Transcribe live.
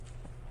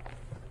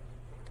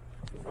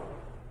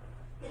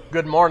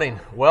Good morning.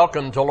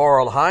 Welcome to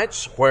Laurel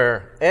Heights,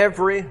 where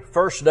every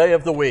first day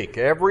of the week,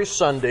 every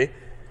Sunday,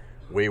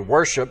 we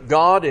worship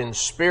God in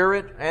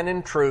spirit and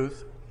in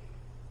truth.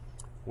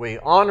 We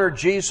honor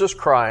Jesus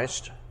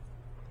Christ.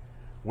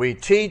 We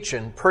teach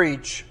and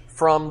preach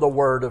from the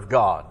Word of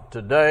God.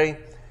 Today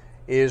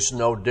is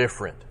no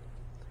different.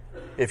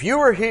 If you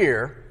are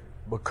here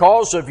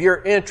because of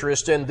your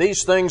interest in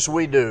these things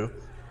we do,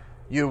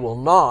 you will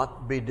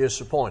not be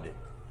disappointed.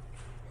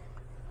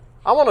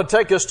 I want to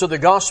take us to the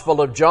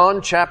Gospel of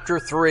John, chapter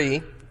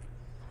 3,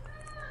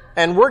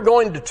 and we're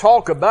going to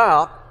talk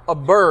about a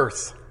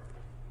birth.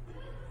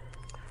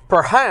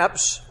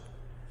 Perhaps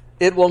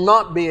it will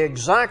not be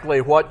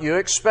exactly what you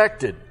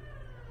expected,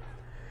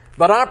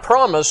 but I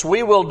promise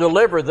we will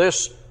deliver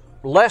this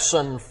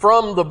lesson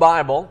from the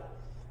Bible,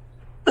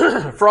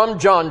 from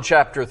John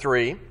chapter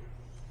 3,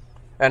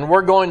 and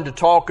we're going to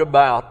talk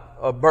about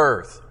a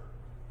birth.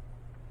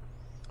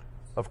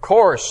 Of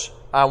course,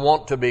 I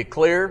want to be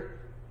clear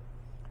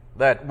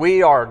that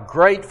we are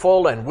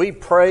grateful and we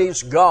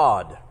praise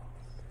God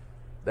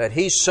that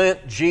He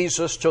sent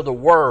Jesus to the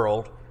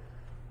world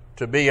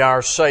to be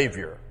our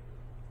Savior.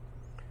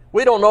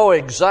 We don't know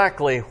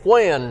exactly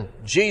when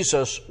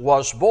Jesus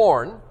was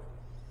born.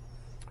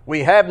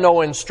 We have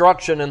no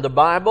instruction in the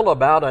Bible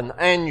about an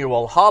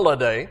annual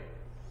holiday.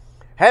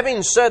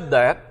 Having said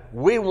that,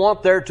 we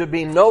want there to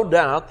be no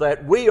doubt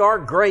that we are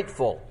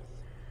grateful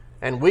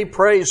and we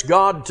praise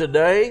God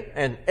today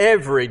and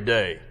every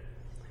day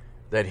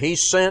that He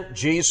sent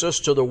Jesus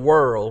to the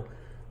world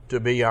to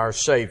be our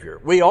Savior.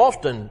 We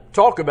often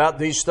talk about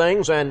these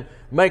things and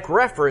make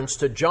reference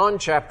to John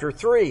chapter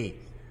 3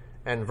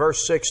 and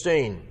verse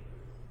 16.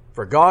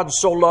 For God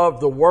so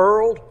loved the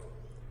world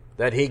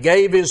that He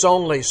gave His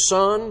only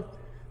Son,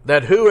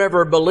 that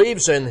whoever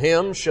believes in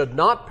Him should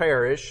not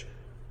perish,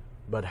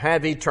 but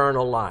have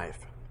eternal life.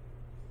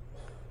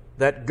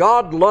 That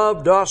God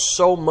loved us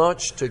so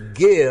much to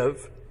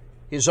give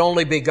His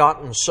only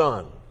begotten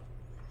Son,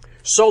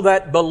 so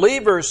that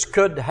believers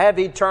could have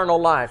eternal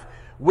life.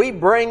 We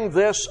bring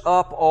this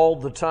up all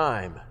the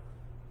time.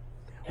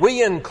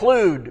 We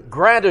include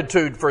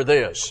gratitude for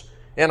this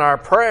in our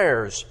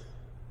prayers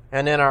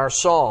and in our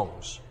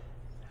songs.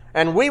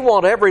 And we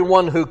want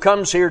everyone who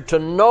comes here to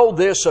know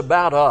this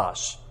about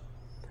us.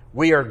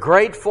 We are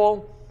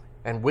grateful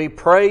and we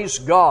praise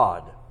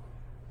God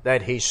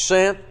that He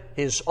sent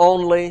His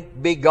only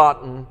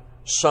begotten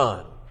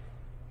Son.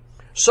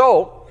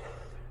 So,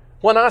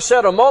 when I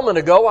said a moment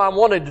ago I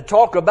wanted to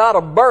talk about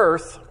a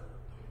birth,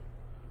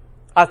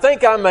 I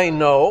think I may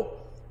know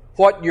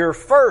what your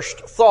first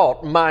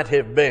thought might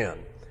have been.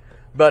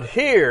 But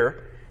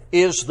here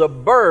is the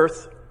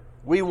birth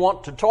we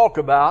want to talk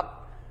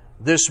about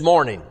this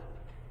morning.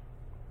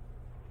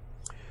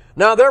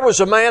 Now there was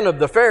a man of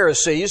the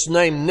Pharisees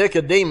named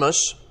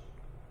Nicodemus,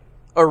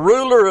 a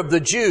ruler of the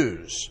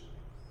Jews.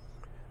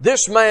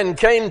 This man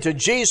came to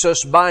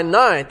Jesus by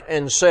night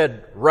and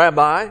said,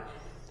 Rabbi,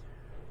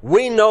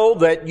 we know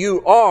that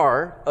you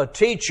are a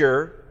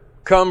teacher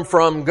come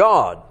from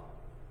God.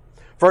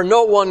 For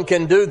no one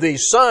can do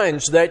these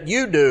signs that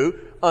you do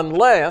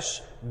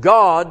unless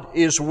God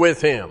is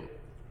with him.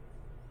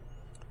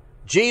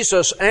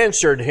 Jesus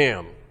answered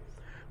him,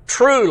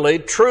 Truly,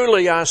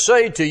 truly, I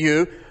say to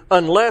you,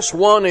 unless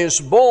one is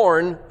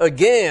born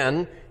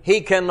again,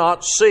 he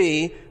cannot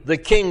see the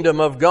kingdom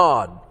of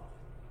God.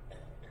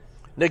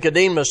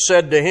 Nicodemus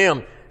said to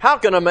him, How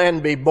can a man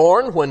be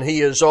born when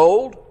he is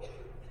old?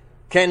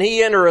 Can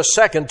he enter a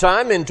second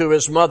time into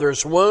his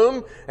mother's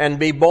womb and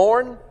be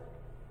born?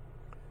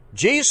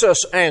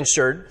 Jesus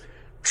answered,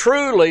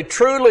 Truly,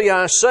 truly,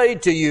 I say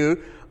to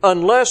you,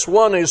 unless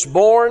one is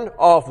born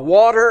of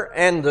water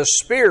and the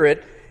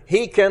Spirit,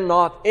 he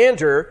cannot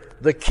enter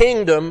the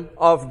kingdom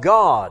of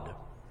God.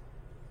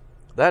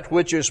 That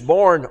which is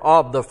born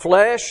of the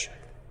flesh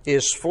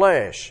is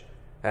flesh,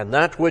 and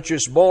that which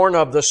is born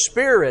of the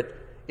Spirit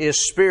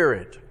is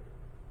spirit.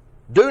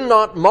 Do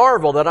not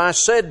marvel that I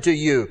said to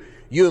you,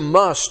 You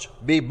must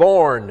be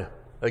born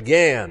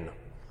again.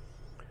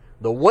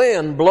 The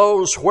wind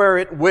blows where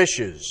it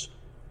wishes,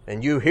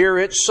 and you hear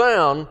its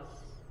sound,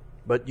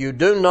 but you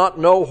do not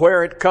know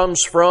where it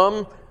comes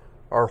from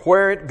or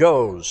where it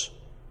goes.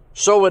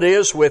 So it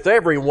is with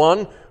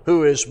everyone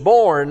who is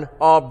born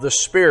of the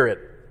Spirit.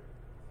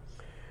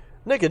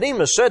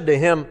 Nicodemus said to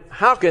him,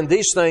 How can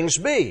these things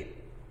be?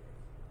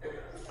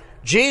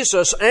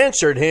 Jesus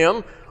answered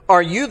him,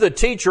 Are you the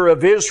teacher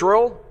of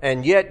Israel,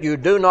 and yet you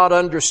do not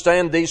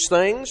understand these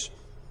things?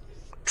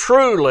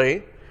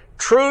 Truly,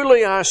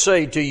 truly I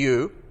say to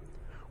you,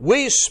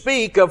 we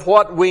speak of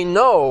what we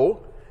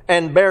know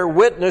and bear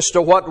witness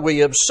to what we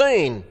have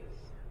seen,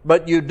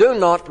 but you do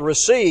not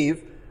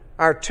receive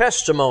our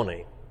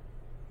testimony.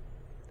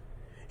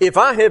 If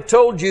I have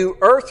told you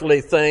earthly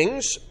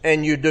things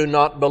and you do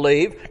not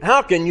believe,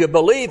 how can you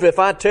believe if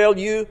I tell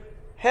you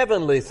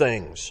heavenly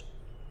things?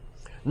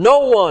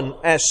 No one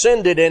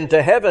ascended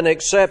into heaven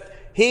except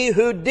He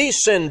who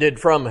descended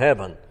from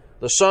heaven,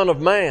 the Son of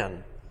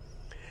Man.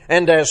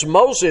 And as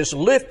Moses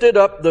lifted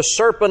up the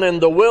serpent in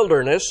the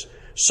wilderness,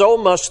 so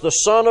must the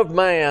Son of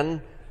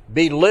Man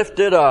be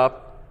lifted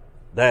up,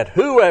 that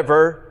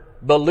whoever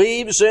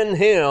believes in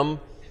Him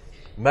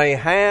may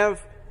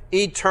have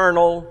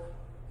eternal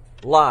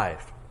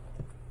life.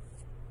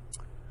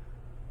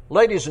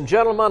 Ladies and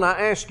gentlemen,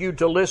 I ask you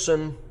to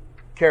listen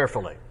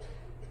carefully.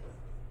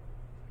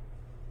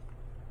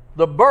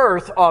 The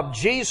birth of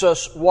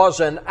Jesus was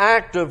an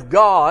act of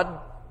God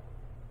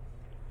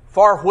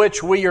for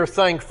which we are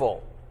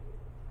thankful.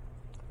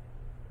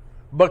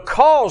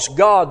 Because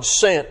God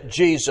sent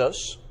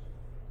Jesus,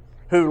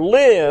 who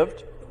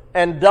lived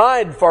and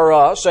died for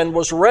us and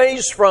was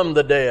raised from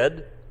the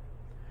dead,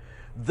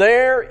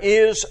 there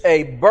is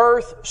a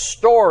birth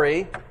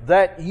story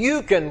that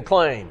you can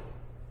claim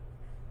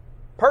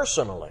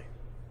personally.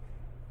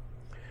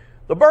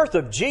 The birth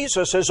of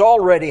Jesus has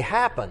already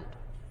happened.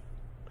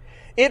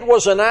 It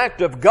was an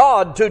act of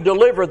God to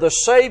deliver the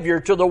Savior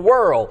to the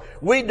world.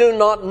 We do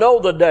not know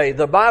the day.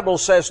 The Bible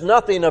says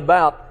nothing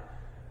about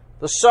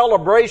the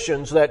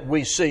celebrations that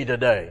we see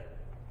today.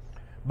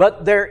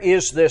 But there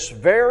is this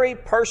very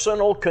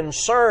personal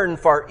concern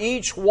for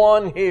each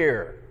one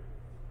here.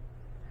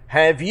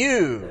 Have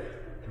you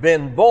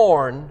been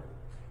born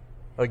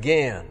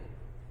again?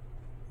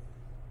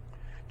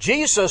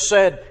 Jesus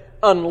said,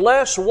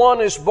 unless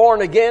one is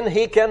born again,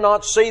 he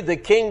cannot see the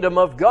kingdom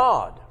of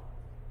God.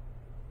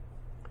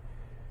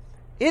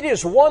 It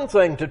is one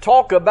thing to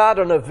talk about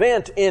an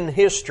event in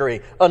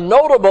history, a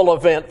notable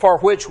event for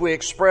which we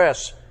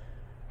express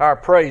our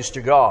praise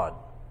to God.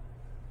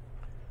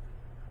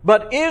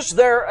 But is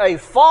there a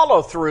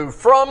follow-through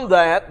from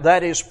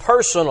that is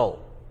personal?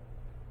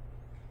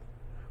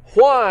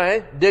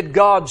 Why did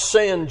God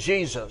send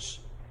Jesus?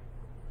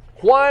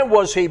 Why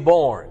was He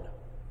born?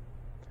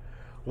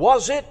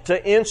 Was it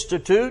to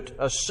institute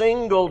a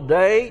single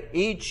day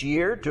each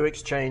year to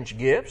exchange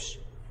gifts?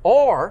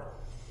 Or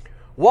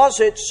was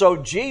it so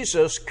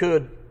Jesus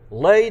could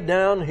lay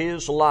down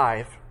His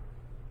life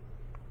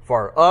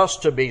for us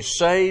to be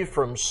saved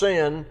from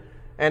sin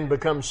and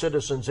become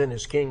citizens in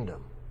His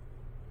kingdom?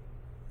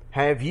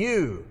 Have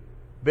you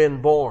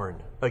been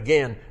born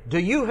again? Do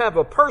you have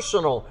a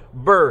personal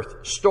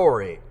birth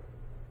story?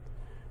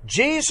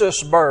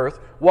 Jesus' birth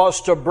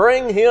was to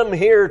bring Him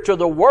here to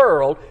the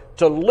world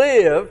to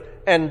live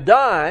and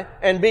die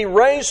and be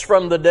raised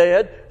from the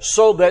dead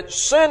so that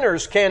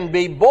sinners can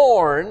be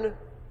born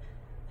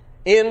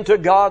into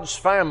God's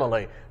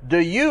family. Do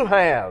you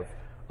have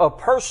a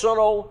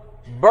personal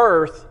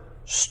birth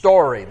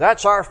story?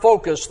 That's our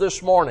focus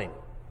this morning.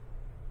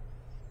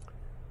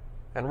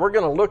 And we're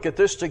going to look at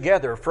this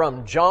together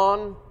from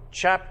John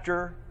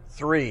chapter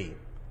 3.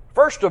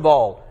 First of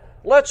all,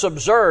 let's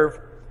observe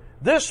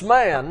this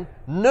man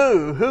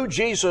knew who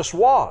Jesus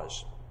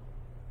was.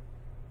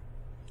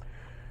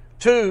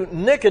 To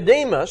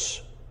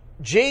Nicodemus,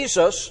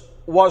 Jesus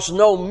was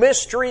no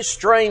mystery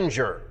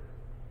stranger.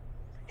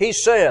 He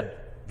said,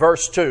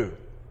 verse 2,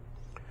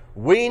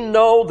 "We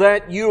know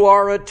that you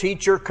are a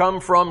teacher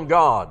come from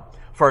God,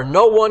 for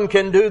no one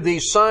can do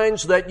these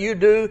signs that you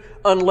do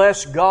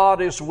unless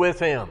God is with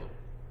him."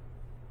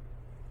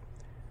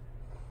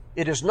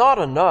 It is not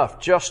enough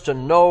just to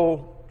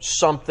know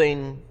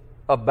something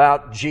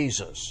about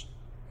Jesus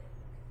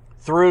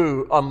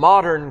through a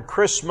modern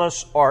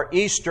Christmas or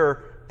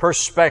Easter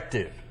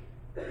perspective.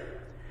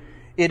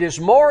 It is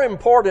more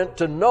important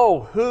to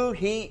know who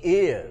He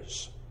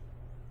is,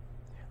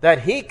 that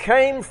He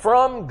came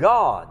from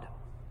God.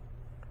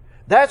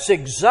 That's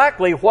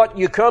exactly what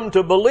you come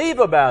to believe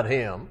about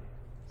Him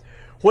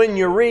when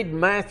you read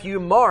Matthew,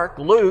 Mark,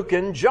 Luke,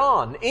 and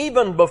John.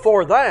 Even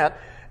before that,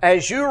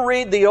 as you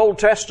read the Old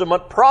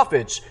Testament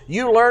prophets,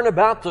 you learn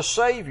about the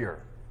Savior.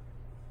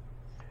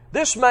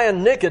 This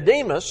man,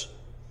 Nicodemus,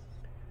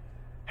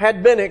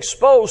 had been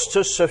exposed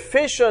to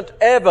sufficient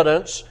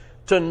evidence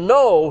to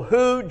know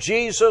who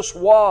Jesus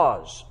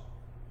was,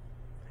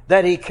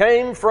 that He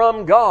came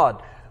from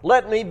God.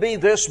 Let me be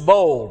this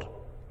bold.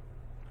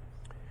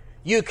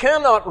 You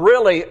cannot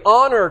really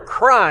honor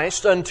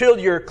Christ until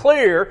you're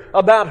clear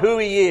about who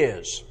He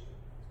is.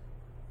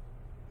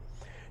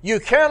 You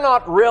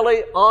cannot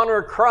really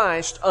honor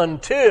Christ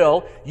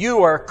until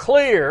you are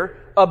clear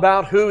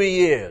about who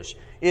He is.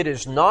 It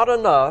is not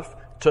enough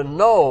to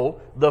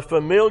know the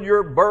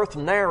familiar birth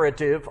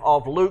narrative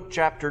of Luke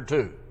chapter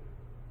 2.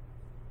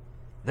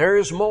 There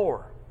is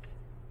more.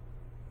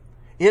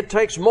 It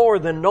takes more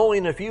than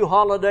knowing a few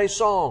holiday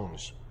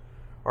songs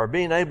or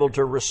being able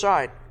to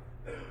recite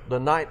the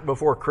night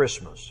before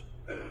Christmas.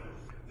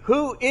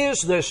 Who is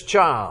this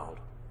child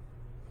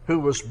who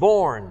was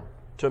born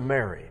to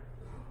Mary?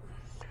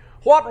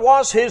 What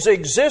was His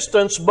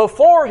existence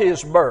before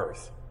His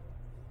birth?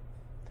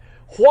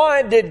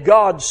 Why did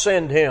God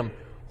send Him?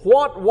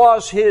 What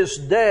was His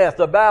death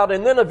about?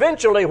 And then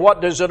eventually,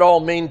 what does it all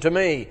mean to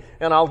me?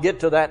 And I'll get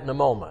to that in a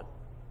moment.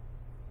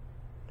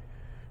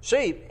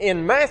 See,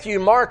 in Matthew,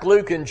 Mark,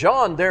 Luke, and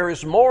John, there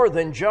is more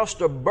than just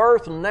a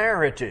birth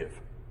narrative.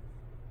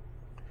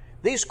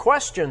 These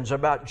questions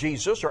about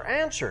Jesus are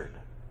answered.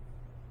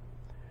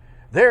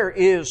 There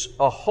is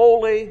a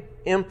holy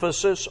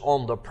emphasis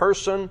on the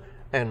person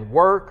and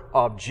work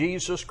of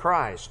Jesus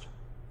Christ,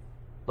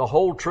 the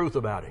whole truth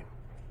about Him.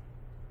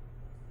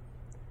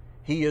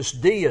 He is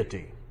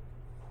deity.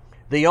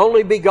 The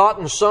only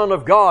begotten Son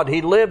of God.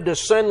 He lived a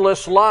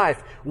sinless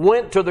life,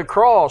 went to the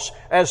cross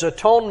as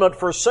atonement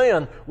for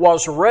sin,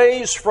 was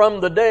raised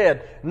from the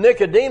dead.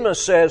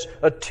 Nicodemus says,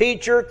 a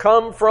teacher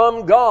come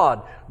from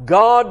God.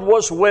 God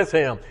was with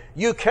Him.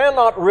 You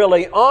cannot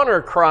really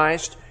honor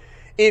Christ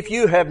if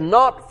you have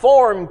not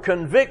formed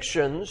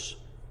convictions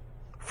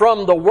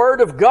from the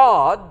Word of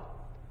God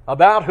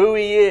about who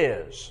He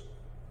is.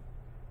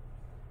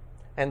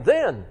 And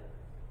then,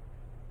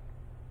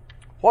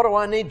 what do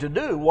I need to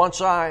do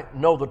once I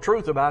know the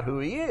truth about who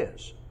He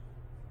is?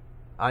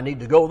 I need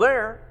to go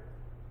there.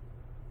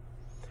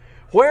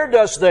 Where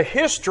does the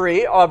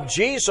history of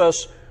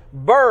Jesus'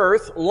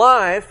 birth,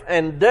 life,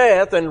 and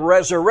death and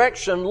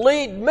resurrection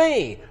lead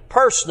me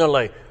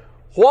personally?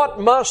 What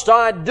must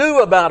I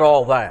do about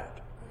all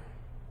that?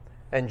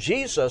 And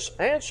Jesus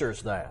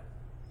answers that.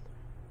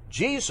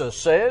 Jesus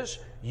says,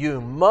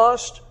 you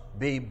must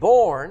be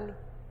born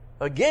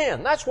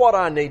again. That's what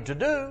I need to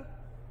do.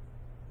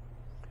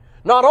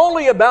 Not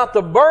only about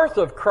the birth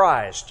of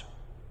Christ,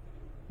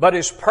 but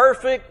His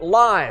perfect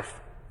life,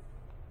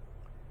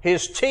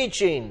 His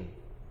teaching,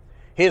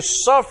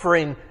 His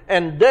suffering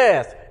and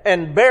death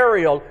and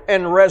burial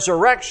and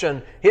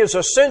resurrection, His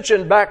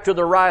ascension back to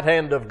the right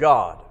hand of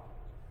God.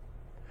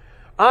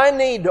 I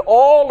need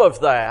all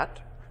of that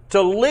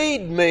to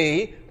lead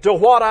me to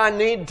what I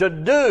need to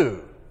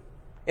do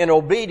in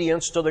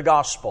obedience to the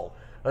gospel.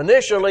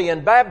 Initially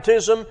in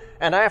baptism,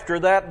 and after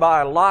that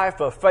by a life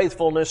of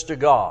faithfulness to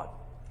God.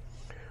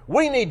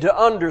 We need to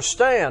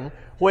understand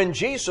when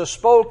Jesus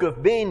spoke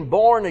of being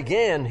born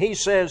again, He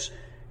says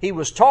He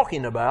was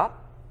talking about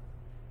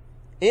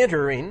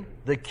entering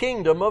the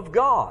kingdom of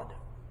God.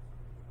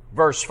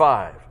 Verse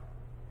 5.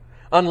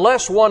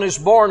 Unless one is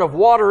born of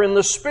water and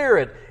the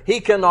Spirit, he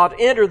cannot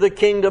enter the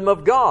kingdom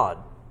of God.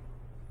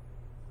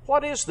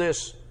 What is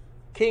this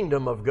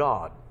kingdom of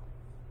God?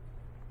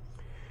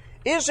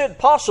 Is it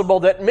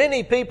possible that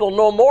many people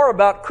know more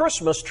about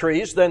Christmas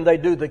trees than they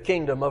do the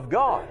kingdom of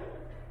God?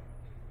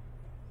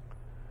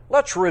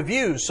 Let's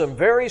review some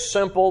very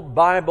simple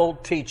Bible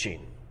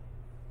teaching.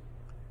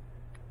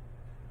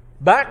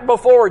 Back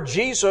before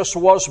Jesus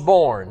was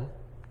born,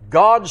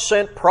 God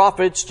sent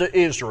prophets to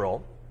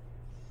Israel,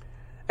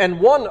 and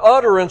one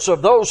utterance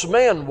of those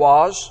men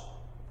was,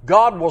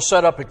 God will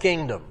set up a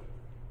kingdom.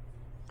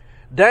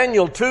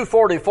 Daniel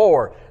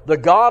 2:44, the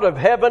God of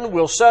heaven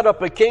will set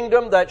up a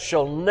kingdom that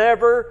shall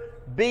never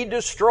be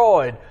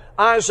destroyed.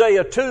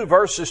 Isaiah 2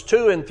 verses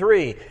 2 and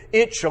 3,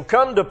 it shall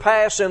come to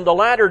pass in the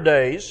latter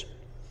days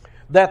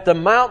that the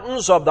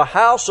mountains of the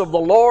house of the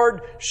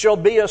Lord shall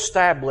be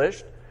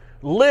established,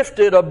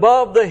 lifted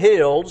above the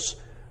hills,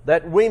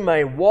 that we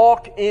may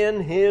walk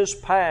in His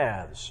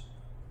paths.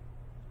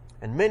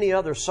 And many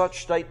other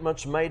such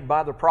statements made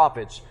by the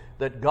prophets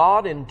that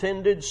God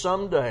intended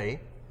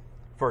someday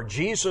for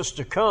Jesus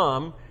to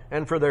come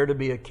and for there to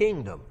be a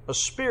kingdom, a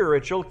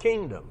spiritual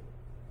kingdom.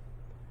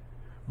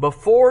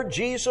 Before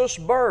Jesus'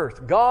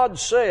 birth, God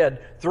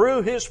said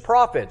through His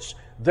prophets,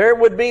 there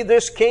would be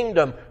this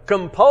kingdom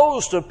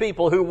composed of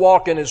people who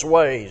walk in His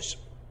ways.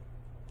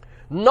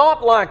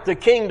 Not like the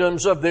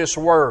kingdoms of this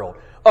world.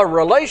 A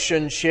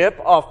relationship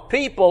of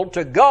people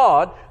to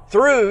God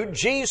through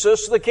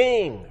Jesus the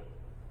King.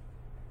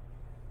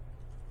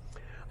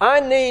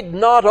 I need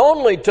not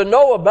only to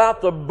know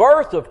about the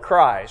birth of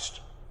Christ,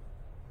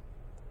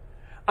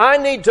 I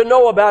need to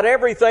know about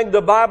everything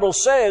the Bible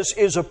says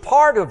is a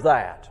part of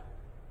that.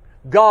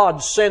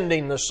 God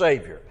sending the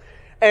Savior.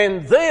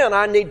 And then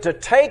I need to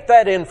take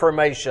that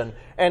information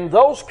and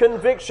those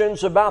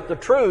convictions about the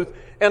truth,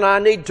 and I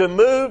need to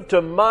move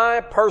to my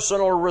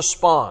personal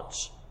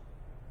response.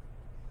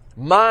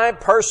 My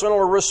personal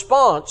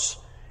response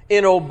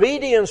in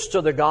obedience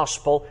to the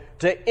gospel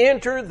to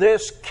enter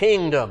this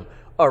kingdom,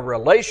 a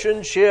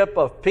relationship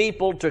of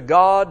people to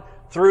God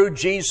through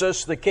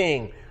Jesus the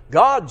King.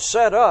 God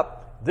set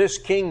up this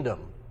kingdom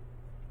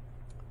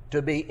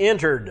to be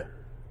entered,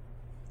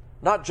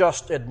 not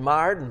just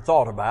admired and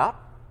thought about.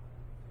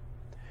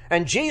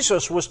 And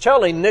Jesus was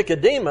telling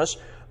Nicodemus,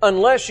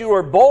 unless you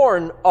are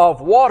born of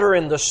water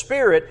and the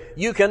Spirit,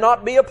 you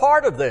cannot be a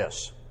part of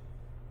this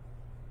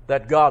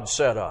that God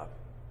set up.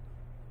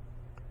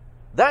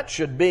 That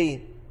should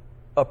be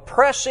a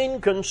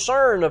pressing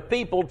concern of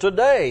people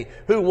today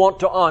who want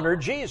to honor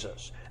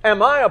Jesus.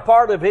 Am I a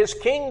part of His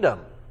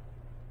kingdom?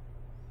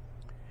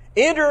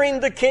 Entering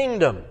the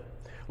kingdom,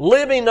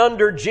 living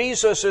under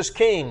Jesus as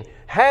King,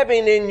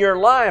 having in your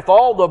life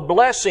all the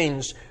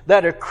blessings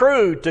that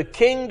accrue to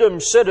kingdom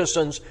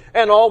citizens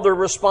and all the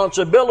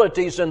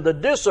responsibilities and the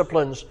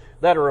disciplines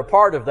that are a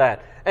part of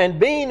that.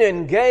 And being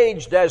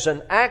engaged as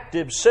an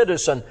active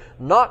citizen,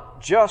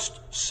 not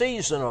just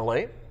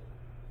seasonally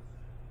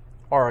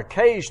or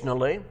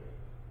occasionally,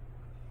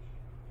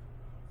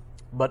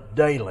 but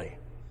daily.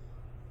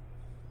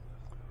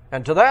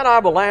 And to that I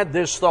will add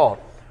this thought.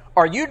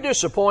 Are you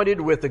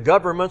disappointed with the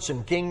governments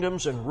and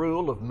kingdoms and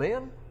rule of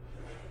men?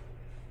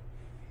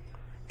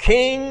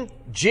 King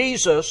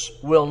Jesus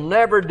will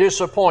never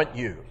disappoint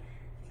you.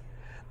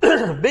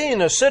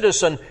 Being a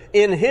citizen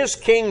in His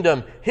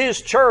kingdom,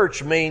 His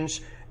church, means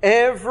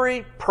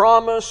every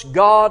promise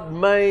God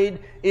made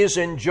is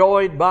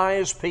enjoyed by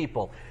His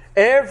people.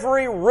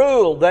 Every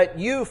rule that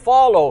you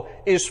follow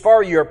is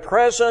for your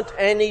present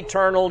and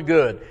eternal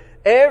good.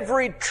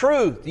 Every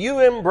truth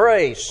you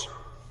embrace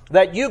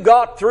that you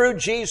got through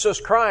Jesus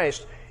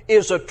Christ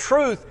is a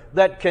truth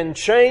that can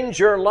change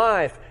your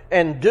life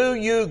and do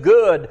you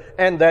good,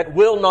 and that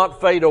will not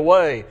fade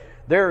away.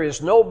 There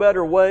is no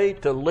better way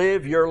to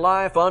live your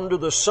life under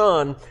the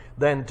sun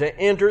than to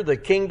enter the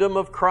kingdom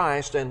of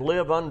Christ and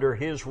live under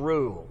His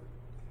rule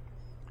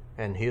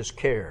and His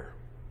care.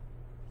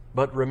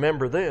 But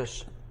remember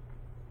this: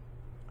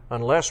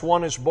 unless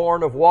one is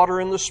born of water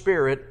and the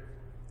Spirit,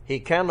 he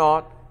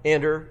cannot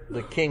enter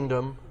the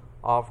kingdom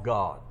of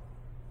God.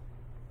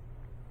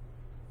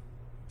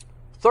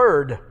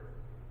 Third,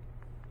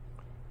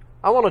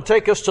 I want to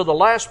take us to the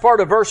last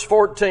part of verse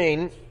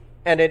 14,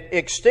 and it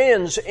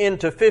extends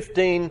into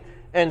 15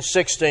 and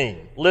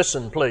 16.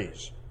 Listen,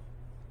 please.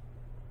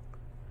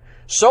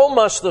 So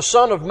must the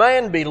Son of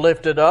Man be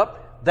lifted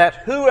up, that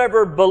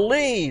whoever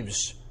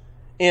believes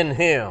in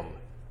Him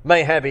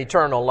may have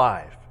eternal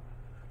life.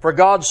 For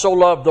God so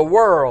loved the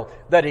world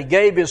that He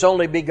gave His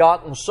only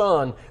begotten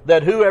Son,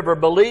 that whoever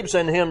believes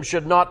in Him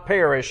should not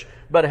perish,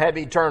 but have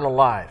eternal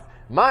life.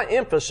 My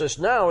emphasis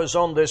now is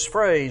on this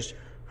phrase,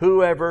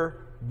 whoever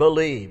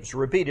believes,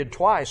 repeated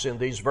twice in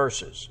these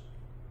verses.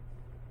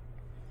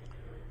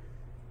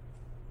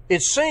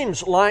 It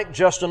seems like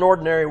just an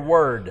ordinary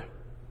word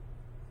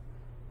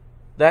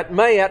that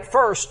may at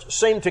first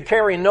seem to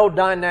carry no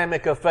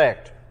dynamic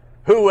effect.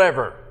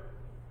 Whoever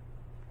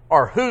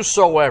or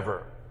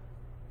whosoever.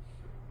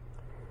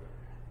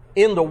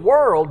 In the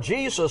world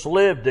Jesus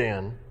lived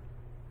in,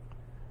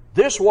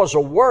 this was a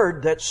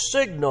word that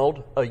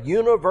signaled a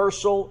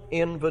universal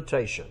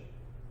invitation.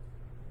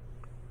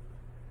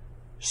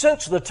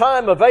 Since the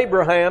time of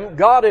Abraham,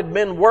 God had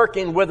been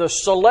working with a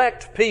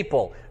select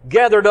people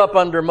gathered up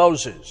under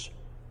Moses,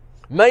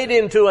 made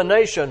into a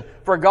nation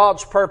for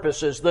God's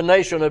purposes, the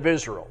nation of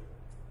Israel.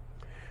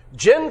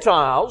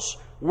 Gentiles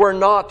were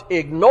not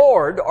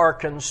ignored or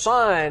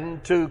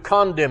consigned to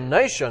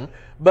condemnation,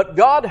 but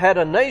God had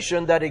a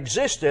nation that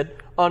existed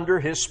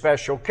under His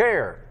special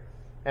care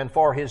and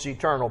for His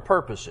eternal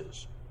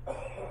purposes.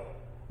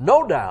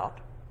 No doubt,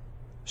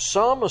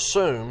 some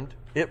assumed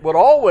it would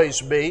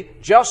always be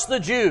just the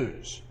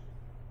Jews,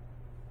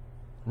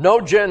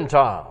 no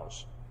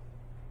Gentiles.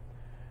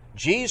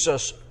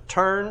 Jesus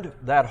turned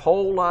that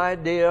whole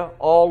idea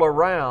all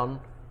around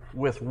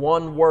with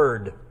one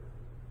word: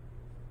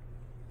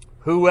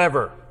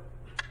 whoever,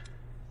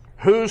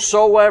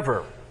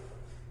 whosoever.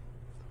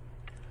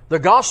 The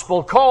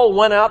gospel call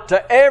went out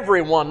to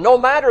everyone, no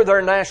matter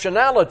their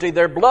nationality,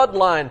 their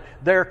bloodline,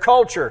 their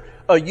culture.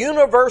 A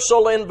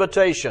universal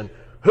invitation: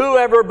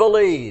 whoever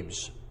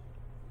believes.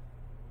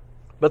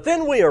 But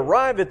then we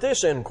arrive at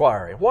this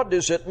inquiry. What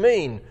does it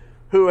mean,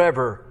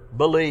 whoever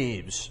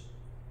believes?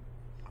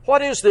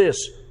 What is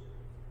this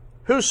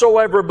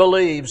whosoever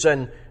believes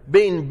and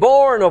being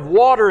born of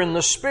water and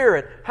the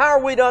Spirit? How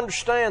are we to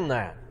understand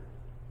that?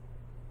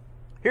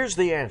 Here's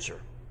the answer.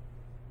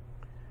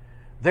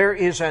 There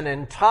is an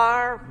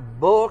entire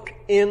book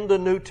in the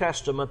New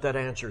Testament that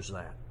answers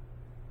that.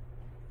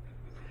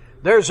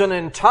 There's an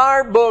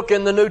entire book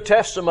in the New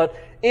Testament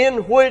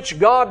in which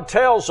God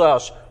tells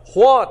us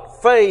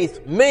what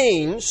faith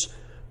means,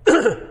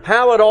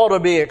 how it ought to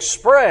be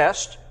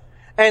expressed,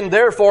 and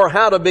therefore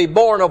how to be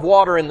born of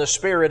water and the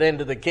Spirit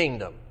into the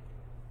kingdom.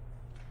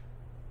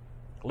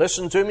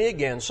 Listen to me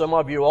again. Some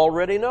of you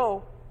already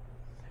know.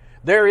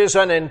 There is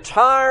an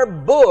entire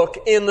book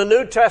in the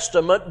New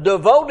Testament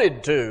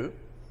devoted to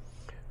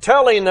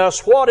telling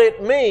us what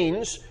it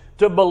means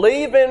to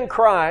believe in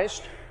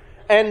Christ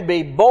and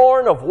be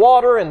born of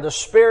water and the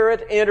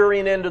Spirit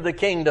entering into the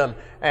kingdom.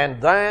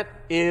 And that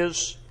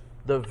is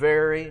the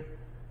very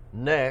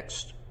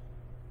next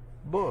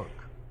book.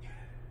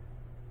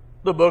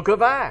 The book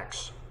of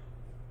Acts.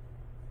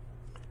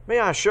 May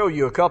I show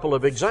you a couple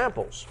of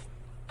examples?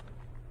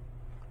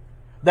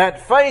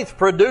 That faith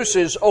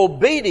produces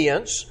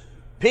obedience.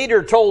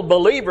 Peter told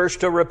believers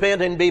to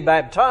repent and be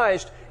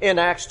baptized in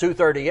Acts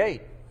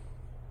 2:38.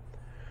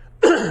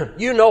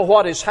 You know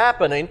what is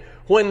happening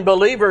when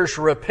believers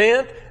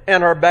repent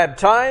and are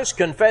baptized,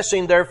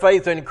 confessing their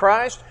faith in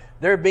Christ.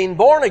 They're being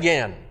born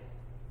again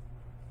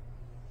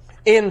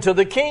into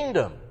the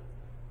kingdom.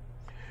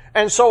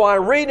 And so I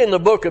read in the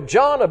book of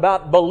John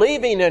about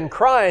believing in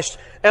Christ,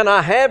 and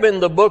I have in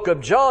the book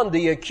of John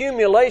the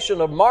accumulation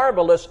of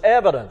marvelous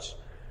evidence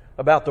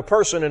about the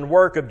person and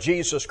work of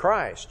Jesus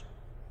Christ.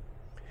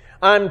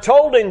 I'm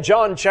told in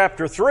John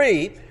chapter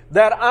 3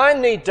 that I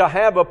need to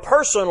have a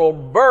personal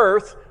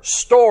birth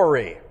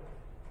story.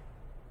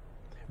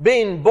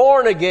 Being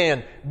born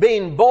again,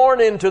 being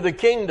born into the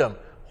kingdom.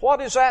 What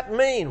does that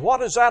mean?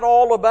 What is that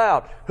all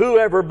about?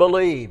 Whoever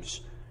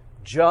believes,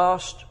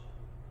 just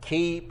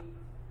keep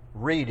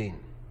reading.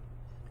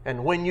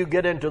 And when you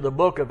get into the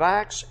book of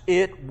Acts,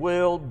 it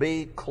will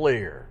be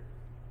clear.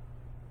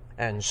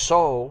 And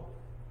so,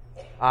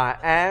 I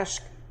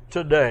ask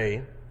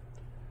today,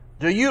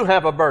 do you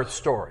have a birth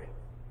story?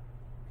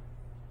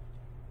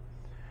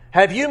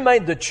 Have you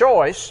made the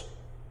choice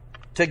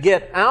to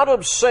get out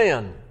of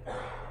sin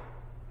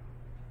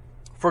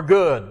for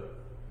good?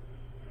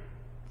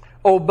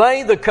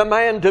 Obey the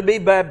command to be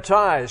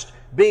baptized,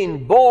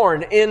 being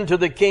born into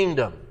the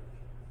kingdom.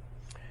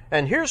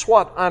 And here's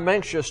what I'm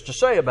anxious to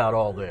say about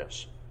all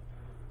this.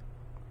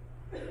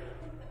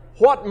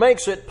 What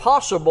makes it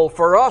possible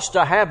for us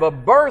to have a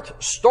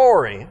birth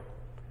story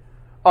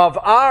of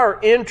our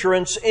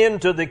entrance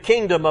into the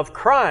kingdom of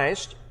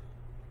Christ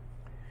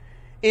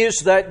is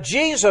that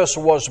Jesus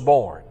was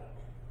born.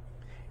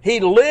 He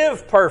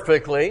lived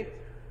perfectly,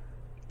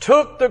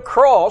 took the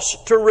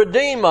cross to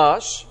redeem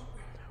us,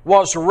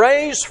 was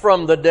raised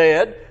from the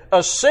dead,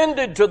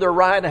 ascended to the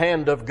right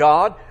hand of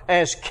God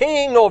as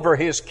king over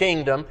His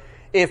kingdom.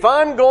 If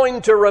I'm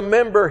going to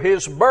remember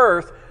His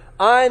birth,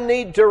 I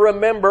need to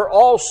remember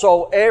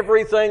also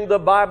everything the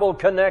Bible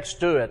connects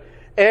to it.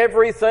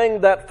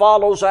 Everything that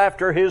follows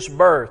after His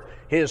birth,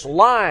 His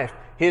life,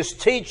 His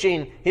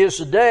teaching, His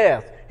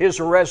death, His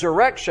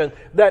resurrection,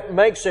 that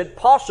makes it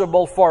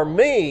possible for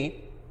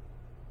me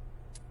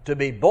to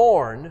be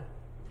born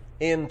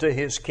into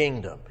His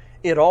kingdom.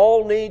 It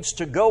all needs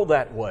to go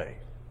that way.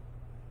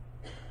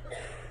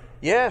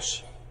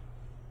 Yes,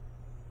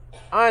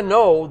 I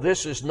know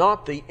this is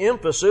not the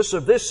emphasis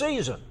of this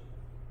season.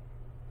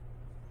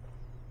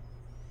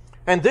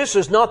 And this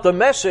is not the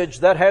message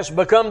that has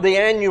become the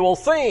annual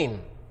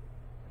theme.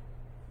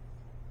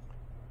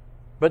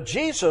 But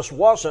Jesus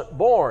wasn't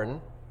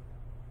born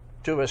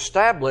to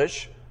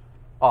establish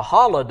a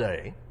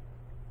holiday,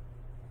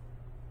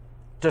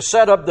 to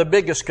set up the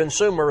biggest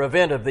consumer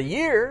event of the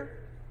year,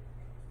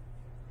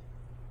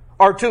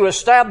 or to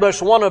establish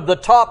one of the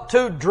top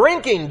 2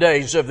 drinking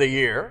days of the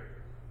year.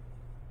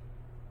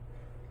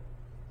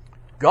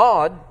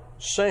 God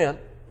sent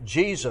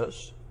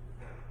Jesus.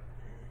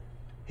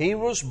 He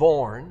was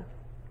born,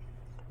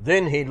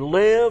 then He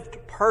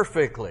lived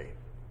perfectly,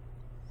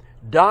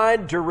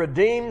 died to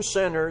redeem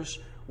sinners,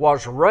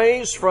 was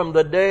raised from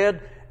the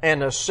dead,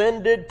 and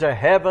ascended to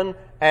heaven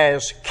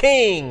as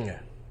King.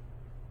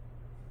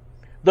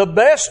 The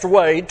best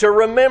way to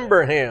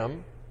remember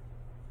Him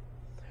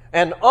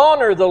and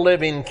honor the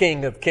living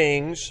King of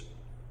Kings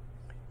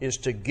is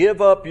to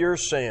give up your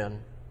sin,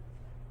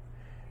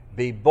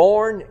 be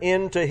born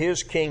into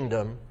His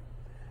kingdom,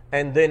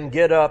 and then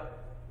get up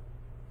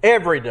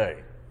every day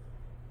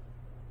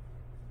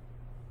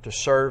to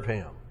serve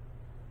Him.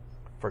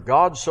 For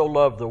God so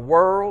loved the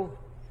world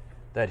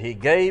that He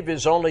gave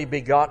His only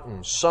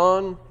begotten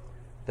Son,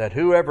 that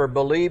whoever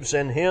believes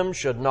in Him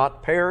should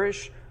not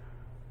perish,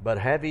 but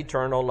have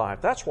eternal life.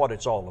 That's what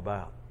it's all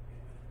about.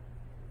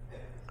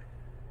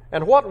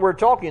 And what we're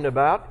talking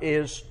about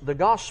is the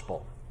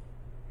gospel.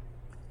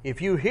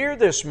 If you hear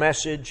this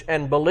message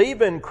and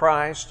believe in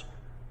Christ,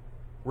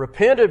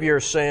 repent of your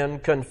sin,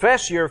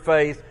 confess your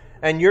faith,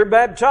 and you're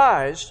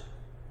baptized,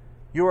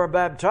 you are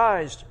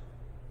baptized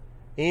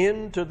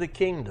into the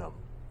kingdom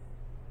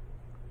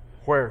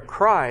where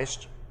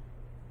Christ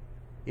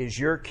is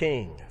your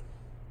King.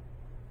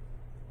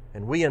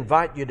 And we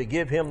invite you to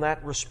give Him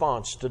that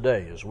response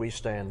today as we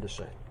stand to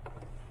sing.